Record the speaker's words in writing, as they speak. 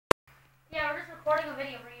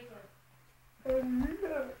video for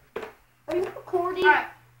YouTube. Are you recording? Alright.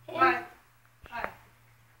 Alright. Alright,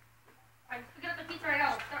 pick up the pizza right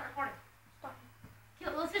now. Let's start recording. Stop.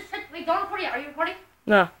 Let's just check. Wait, don't record yet. Are you recording?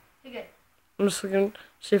 No. Okay, good. I'm just looking,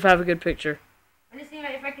 see if I have a good picture. I'm just seeing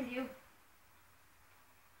if I can do.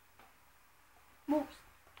 Moves.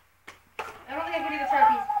 I don't think I can do the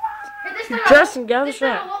trapeze. Hey, this time Justin, gather this time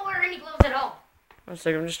I strap. won't wear any gloves at all. One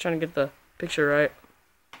second, I'm just trying to get the picture right.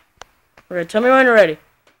 Okay, tell me when you're ready.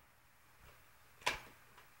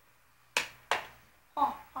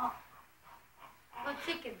 What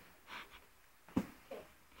chicken? Okay.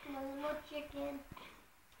 Little chicken.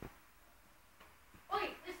 Okay,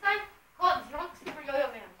 this time call it Drunk Super Yo-Yo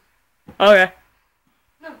Man. Okay.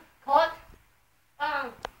 No, call it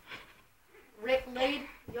Laid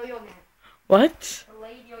Yo-Yo Man. What? The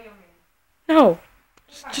Laid Yo-Yo Man. No.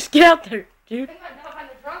 Just get out there, dude. Think about never find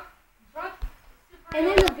the drunk super And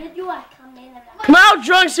yo-yo in the man. video I come in and Come out,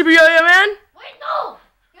 drunk super yo-yo man. Wait, no!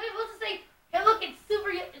 You're supposed to say, hey look, it's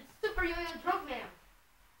Super Yo-Yo Drunk Man.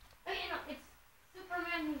 I mean, no, it's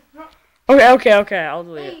Superman who's drunk. Okay, I'll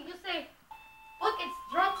delete Hey, it. you just say, look, it's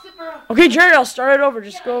Drunk Super... Okay, Jared, I'll start it over.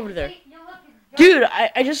 Just Yeah, go over you there. say, look, it's drunk. Dude,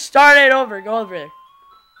 I just started over. Go over there.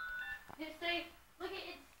 Just say, look,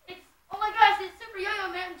 it's, oh my gosh, it's Super Yo-Yo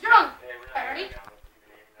Man drunk. Alright, ready?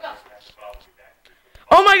 Go.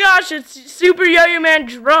 Oh my gosh, it's Super Yo-Yo Man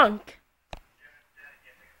drunk.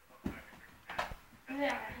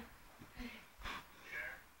 Yeah.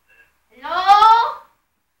 Hello?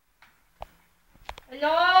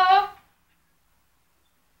 Hello?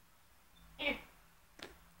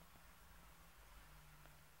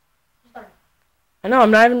 Start. I know,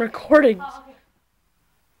 I'm not even recording. Oh, okay.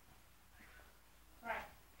 Alright.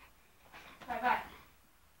 Bye.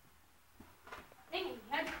 Dang it, you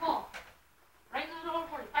had to call. Right now, no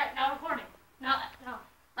recording. Alright, now recording. Now.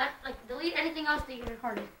 Like, delete anything else that you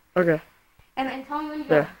recorded. Okay. And tell me when you go.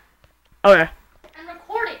 There. Okay. And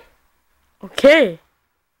record it. Okay.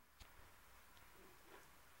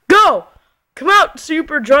 Go! Come out,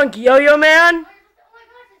 super drunk yo-yo man. Oh my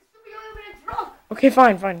gosh, it's Super Yo-Yo Man drunk. Okay,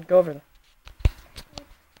 fine. Go over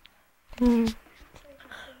there.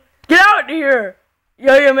 Get out here!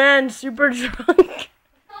 Yo-yo man, super drunk.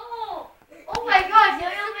 No. Oh my gosh,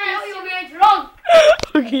 Yo-Yo Man drunk.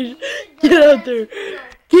 Okay, get out there.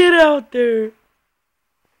 Get out there.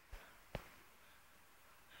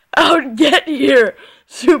 Get here,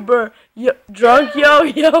 super drunk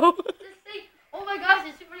yo-yo. Just say, oh my gosh,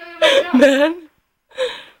 it's Super Yo-Yo Man drunk. Man.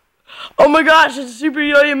 Oh my gosh, it's super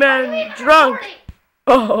yo-yo man drunk. Recording.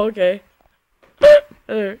 Oh, okay.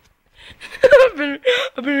 There. I've been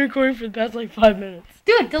recording for the past like 5 minutes.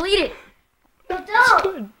 Dude, delete it. No, It's don't.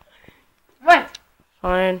 good. What?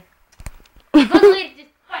 Fine. Don't delete it. Just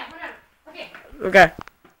fine, whatever.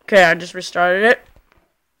 Okay, I just restarted it.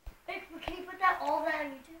 Hey, can you put that all that on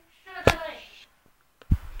YouTube? Shut up,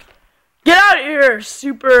 delete. Get out of here,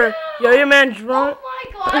 super yo-yo man drunk. Oh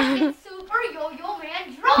my gosh, it's Super Yo-Yo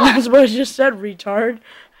Man drunk. That's what I just said, retard.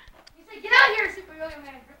 You said, get out here, Super Yo-Yo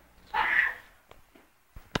Man drunk.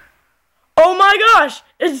 Oh my gosh,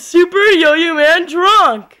 it's super yo-yo man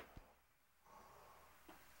drunk.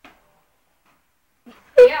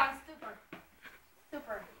 Yeah, I'm super.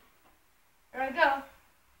 There I go.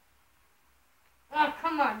 Oh,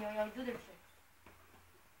 come on, Yo-Yo, do the tricks.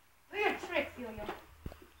 Do your tricks, Yo-Yo.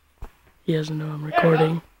 He doesn't know I'm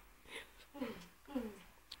recording.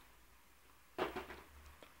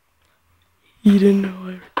 He didn't know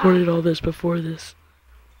I recorded all this before this.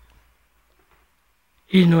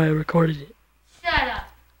 He didn't know I recorded it. Shut up.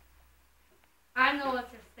 I know what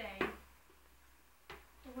you're saying.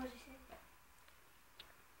 What did you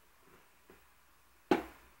say?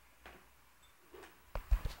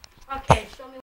 Okay, show me.